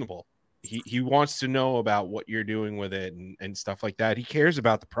super personable. He wants to know about what you're doing with it and stuff like that. He cares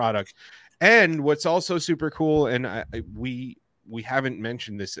about the product. And what's also super cool, and we haven't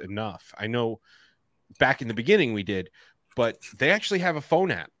mentioned this enough. I know back in the beginning we did, but they actually have a phone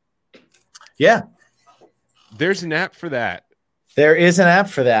app. Yeah. There's an app for that. There is an app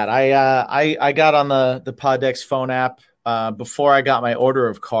for that. I got on the Poddex phone app before I got my order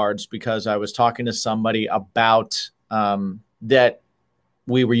of cards because I was talking to somebody about that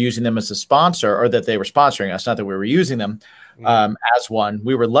we were using them as a sponsor or that they were sponsoring us, not that we were using them as one.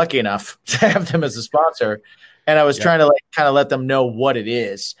 We were lucky enough to have them as a sponsor. And I was trying to kind of let them know what it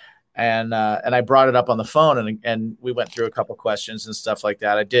is. And I brought it up on the phone and we went through a couple questions and stuff like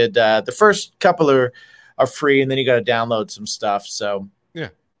that. I did the first couple are free and then you got to download some stuff. So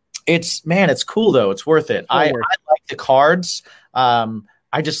it's cool though. It's worth it. I like the cards.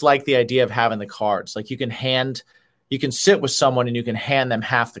 I just like the idea of having the cards. Like you can sit with someone and you can hand them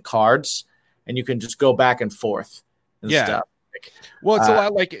half the cards and you can just go back and forth and stuff. Well, it's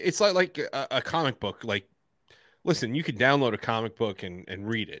a lot like a comic book. Like, listen, you can download a comic book and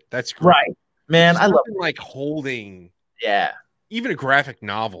read it. That's great. Right, man. I love like holding, even a graphic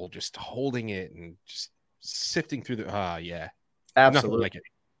novel, just holding it and just sifting through the. Absolutely, like it.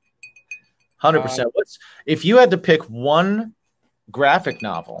 100%. If you had to pick one graphic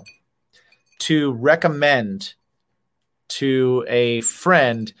novel to recommend to a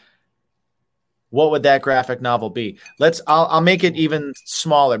friend, what would that graphic novel be? I'll make it even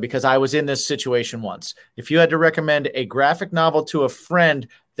smaller because I was in this situation once. If you had to recommend a graphic novel to a friend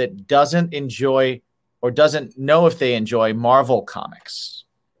that doesn't enjoy or doesn't know if they enjoy Marvel comics,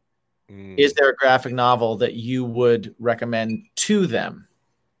 is there a graphic novel that you would recommend to them?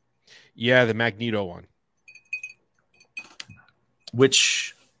 Yeah, the Magneto one.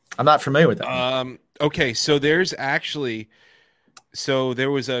 Which I'm not familiar with that. Okay, so there's actually... So there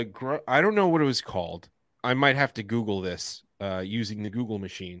was I don't know what it was called. I might have to Google this using the Google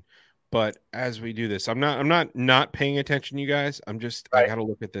machine. But as we do this, I'm not paying attention, you guys. I got to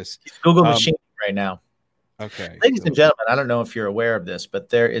look at this. Google machine right now. Okay. Ladies and gentlemen, I don't know if you're aware of this, but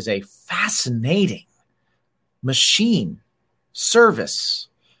there is a fascinating machine service,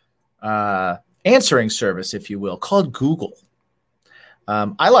 answering service, if you will, called Google.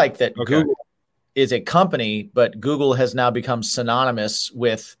 I like that Google is a company, but Google has now become synonymous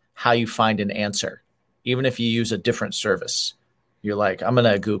with how you find an answer. Even if you use a different service, you're like, I'm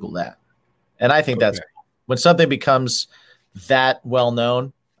going to Google that. And I think that's when something becomes that well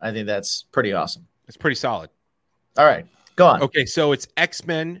known, I think that's pretty awesome. It's pretty solid. All right, go on. Okay, so it's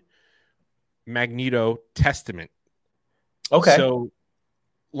X-Men Magneto Testament. Okay. So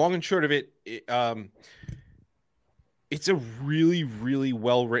long and short of it, it's a really, really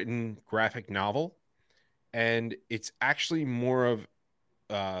well-written graphic novel, and it's actually more of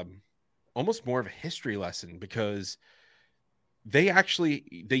almost more of a history lesson, because they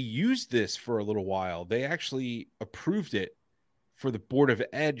used this for a little while. They actually approved it for the Board of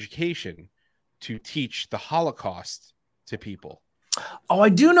Education to teach the Holocaust to people. Oh, I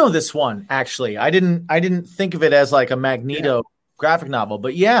do know this one, actually. I didn't think of it as like a Magneto graphic novel,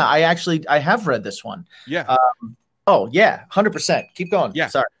 but yeah, I have read this one. Yeah. Oh yeah, 100%. Keep going. Yeah.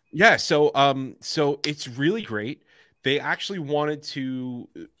 Sorry. Yeah. So it's really great. They actually wanted to.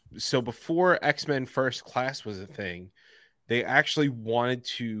 So before X-Men First Class was a thing, they actually wanted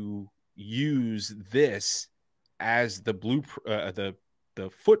to use this as the the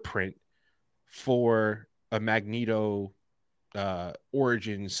footprint for a Magneto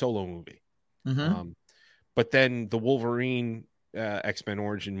origin solo movie. Mm-hmm. But then the Wolverine X-Men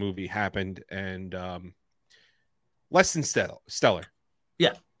origin movie happened, and less than stellar.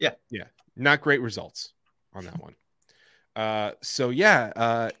 Yeah. Not great results on that one.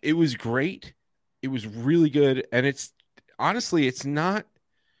 It was great. It was really good, and it's honestly, it's not.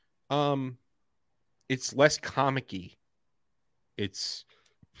 It's less comic-y.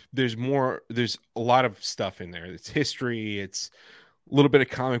 There's a lot of stuff in there. It's history. It's a little bit of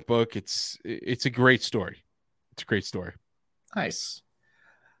comic book. It's a great story. It's a great story. Nice.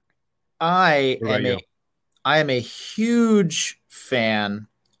 I am a huge fan.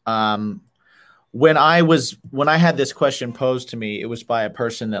 When I had this question posed to me, it was by a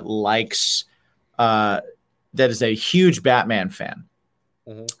person that likes that is a huge Batman fan,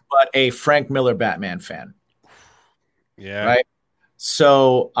 but a Frank Miller Batman fan. Yeah. Right.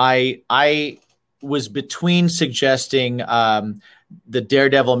 So I was between suggesting the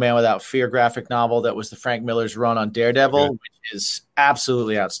Daredevil Man Without Fear graphic novel that was the Frank Miller's run on Daredevil, which is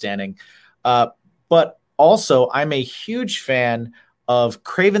absolutely outstanding. But also, I'm a huge fan of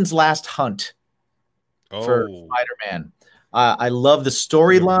Kraven's Last Hunt for Spider-Man. I love the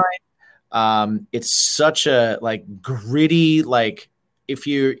storyline. It's such a like gritty, like if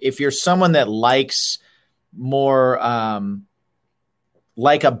you're someone that likes more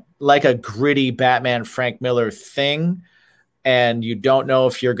like a gritty Batman Frank Miller thing, and you don't know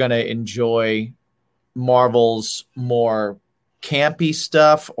if you're going to enjoy Marvel's more campy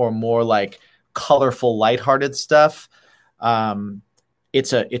stuff or more like colorful, lighthearted stuff.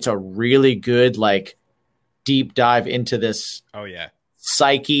 It's a really good like deep dive into this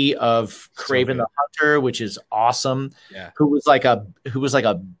psyche of Kraven the Hunter, which is awesome. Yeah. Who was like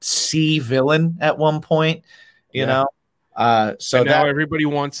a C villain at one point, you know. So and now everybody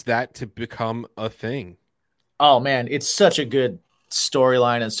wants that to become a thing. Oh man, it's such a good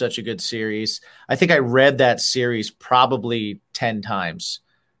storyline and such a good series. I think I read that series probably 10 times.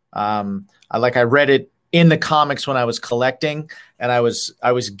 I read it in the comics when I was collecting, and I was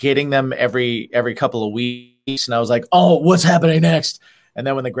getting them every couple of weeks, and I was like, oh, what's happening next? And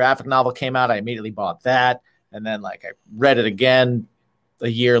then when the graphic novel came out, I immediately bought that, and then like I read it again a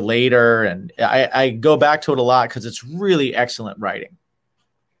year later, and I go back to it a lot because it's really excellent writing.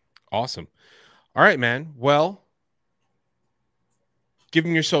 Awesome. All right, man. Well, give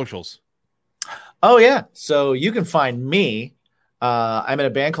them your socials. Oh yeah, so you can find me. I'm in a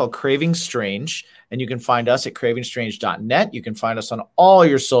band called Craving Strange, and you can find us at cravingstrange.net. You can find us on all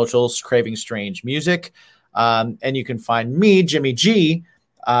your socials, Craving Strange Music. And you can find me, Jimmy G,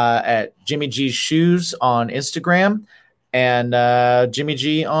 at Jimmy G's Shoes on Instagram and Jimmy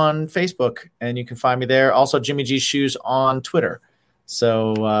G on Facebook. And you can find me there. Also, Jimmy G's Shoes on Twitter.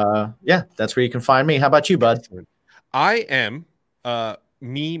 So, that's where you can find me. How about you, bud? I am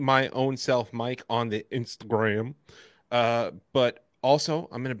my own self, Mike, on the Instagram. But also,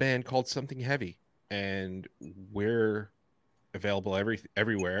 I'm in a band called Something Heavy, and we're available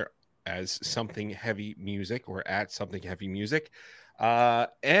everywhere as Something Heavy Music or at Something Heavy Music.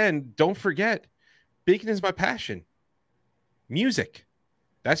 And don't forget, Bacon is my passion. Music.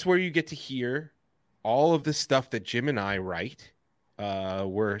 That's where you get to hear all of the stuff that Jim and I write.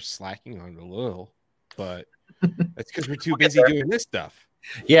 We're slacking on it a little, but that's because we're too busy doing this stuff.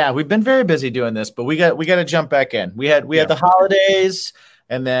 Yeah, we've been very busy doing this, but we got to jump back in. We had the holidays,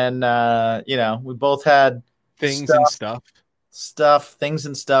 and then we both had things.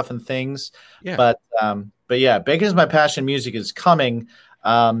 Yeah. But yeah, Bacon is My Passion music is coming,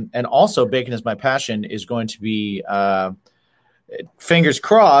 and also Bacon is My Passion is going to be fingers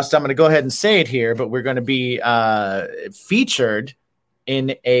crossed. I'm going to go ahead and say it here, but we're going to be featured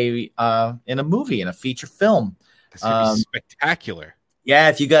in a movie, in a feature film. That's gonna be spectacular. Yeah,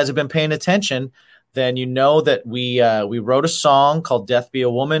 if you guys have been paying attention, then you know that we wrote a song called "Death Be a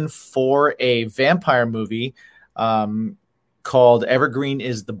Woman" for a vampire movie called "Evergreen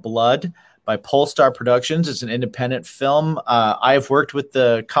Is the Blood" by Polestar Productions. It's an independent film. I've worked with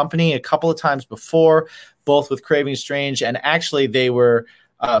the company a couple of times before, both with Craving Strange, and actually they were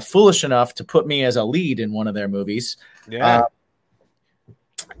foolish enough to put me as a lead in one of their movies. Yeah.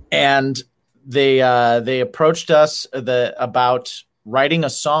 And they approached us about writing a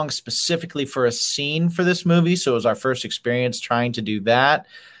song specifically for a scene for this movie. So it was our first experience trying to do that.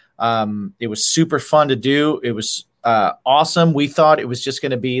 It was super fun to do. It was awesome. We thought it was just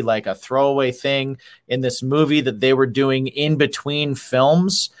going to be like a throwaway thing in this movie that they were doing in between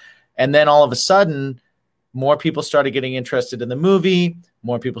films. And then all of a sudden, more people started getting interested in the movie.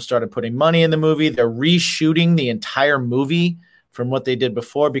 More people started putting money in the movie. They're reshooting the entire movie from what they did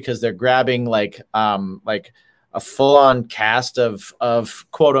before because they're grabbing like a full-on cast of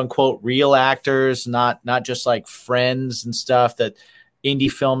quote unquote real actors, not just like friends and stuff, that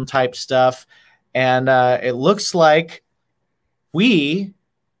indie film type stuff. And it looks like we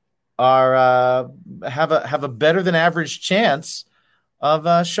are have a better than average chance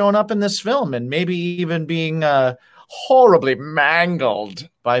of showing up in this film and maybe even being horribly mangled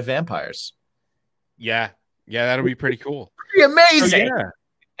by vampires. Yeah, that'll be pretty cool. Pretty amazing.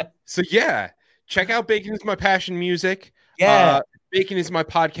 So yeah, check out Bacon Is My Passion music. Yeah.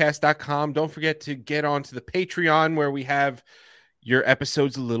 Baconismypodcast.com. Don't forget to get onto the Patreon where we have your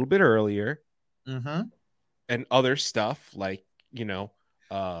episodes a little bit earlier. Mm-hmm. And other stuff like,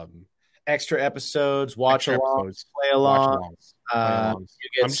 extra episodes, watch alongs, play alongs. I'm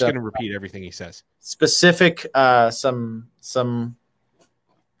just going to repeat everything he says. Specific, some.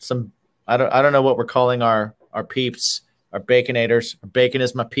 I don't know what we're calling our peeps, our baconators. Our bacon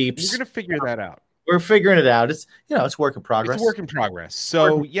is my peeps. We're going to figure that out. We're figuring it out. It's it's work in progress. It's a work in progress.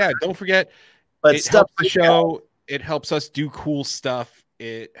 So yeah, don't forget. But it helps the show. It helps us do cool stuff.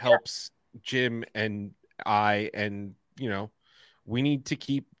 It helps Jim and I, and we need to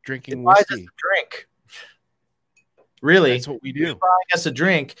keep drinking whiskey. Drink. Really, that's what we do. Buying us a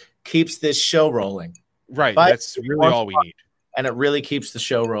drink keeps this show rolling. Right. That's really all we need. And it really keeps the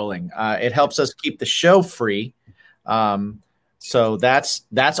show rolling. It helps us keep the show free. So that's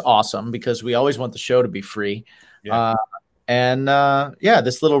awesome because we always want the show to be free. Yeah.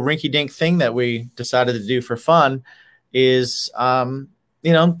 This little rinky-dink thing that we decided to do for fun is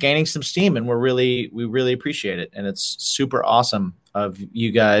gaining some steam, and we really appreciate it. And it's super awesome of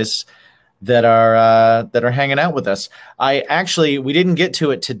you guys that are hanging out with us. We didn't get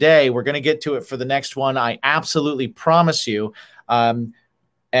to it today. We're going to get to it for the next one. I absolutely promise you. And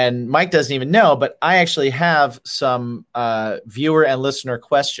Mike doesn't even know, but I actually have some viewer and listener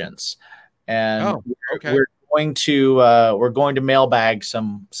questions, and we're going to mailbag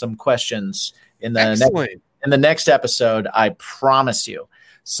some questions in the next episode. I promise you.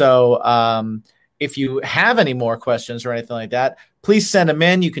 So if you have any more questions or anything like that, please send them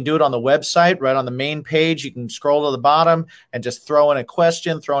in. You can do it on the website, right on the main page. You can scroll to the bottom and just throw in a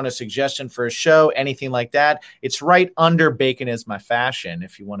question, throw in a suggestion for a show, anything like that. It's right under Bacon Is My Fashion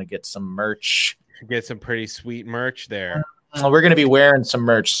if you want to get some merch. Get some pretty sweet merch there. We're going to be wearing some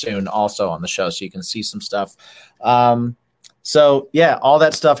merch soon also on the show, so you can see some stuff. So yeah, all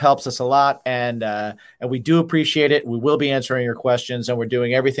that stuff helps us a lot, and we do appreciate it. We will be answering your questions, and we're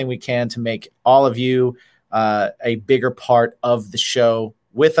doing everything we can to make all of you a bigger part of the show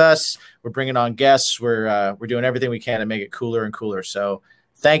with us. We're bringing on guests. We're doing everything we can to make it cooler and cooler. So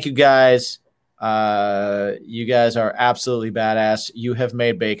thank you guys. You guys are absolutely badass. You have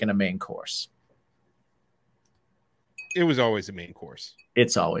made bacon a main course. It was always a main course.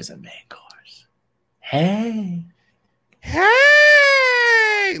 It's always a main course. Hey.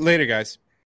 Later, guys.